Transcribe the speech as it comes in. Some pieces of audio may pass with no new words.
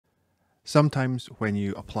Sometimes when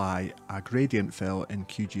you apply a gradient fill in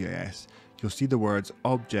QGIS, you'll see the words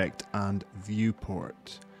object and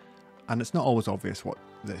viewport. And it's not always obvious what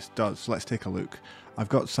this does, so let's take a look. I've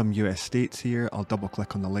got some US states here. I'll double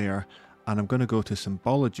click on the layer and I'm going to go to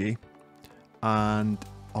symbology and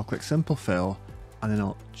I'll click simple fill and then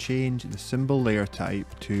I'll change the symbol layer type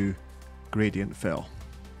to gradient fill.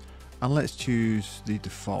 And let's choose the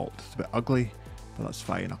default. It's a bit ugly, but that's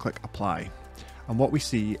fine. I'll click apply. And what we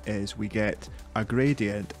see is we get a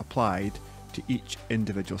gradient applied to each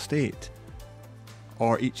individual state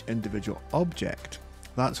or each individual object.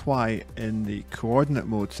 That's why in the coordinate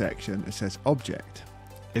mode section it says object.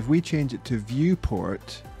 If we change it to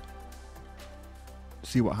viewport,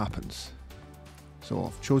 see what happens. So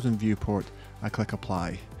I've chosen viewport, I click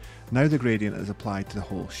apply. Now the gradient is applied to the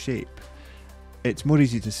whole shape. It's more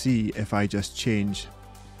easy to see if I just change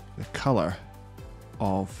the color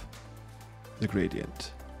of the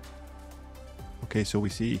gradient. Okay, so we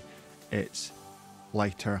see it's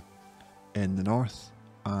lighter in the north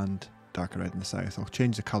and darker red in the south. I'll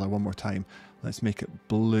change the color one more time. Let's make it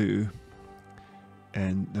blue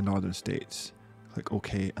in the northern states. Click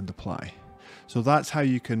OK and apply. So that's how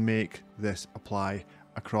you can make this apply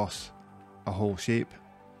across a whole shape.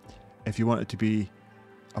 If you want it to be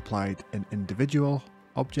applied in individual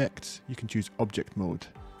objects, you can choose object mode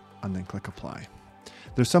and then click apply.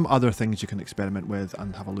 There's some other things you can experiment with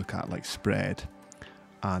and have a look at, like spread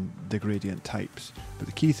and the gradient types. But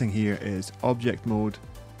the key thing here is object mode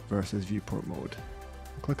versus viewport mode.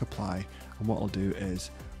 I'll click apply, and what I'll do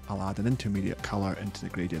is I'll add an intermediate color into the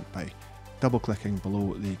gradient by double clicking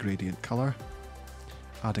below the gradient color,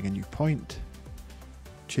 adding a new point,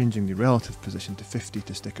 changing the relative position to 50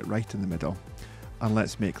 to stick it right in the middle, and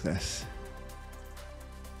let's make this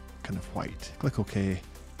kind of white. Click OK,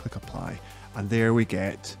 click apply, and there we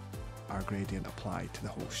get our gradient applied to the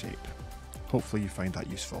whole shape. Hopefully you find that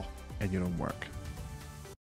useful in your own work.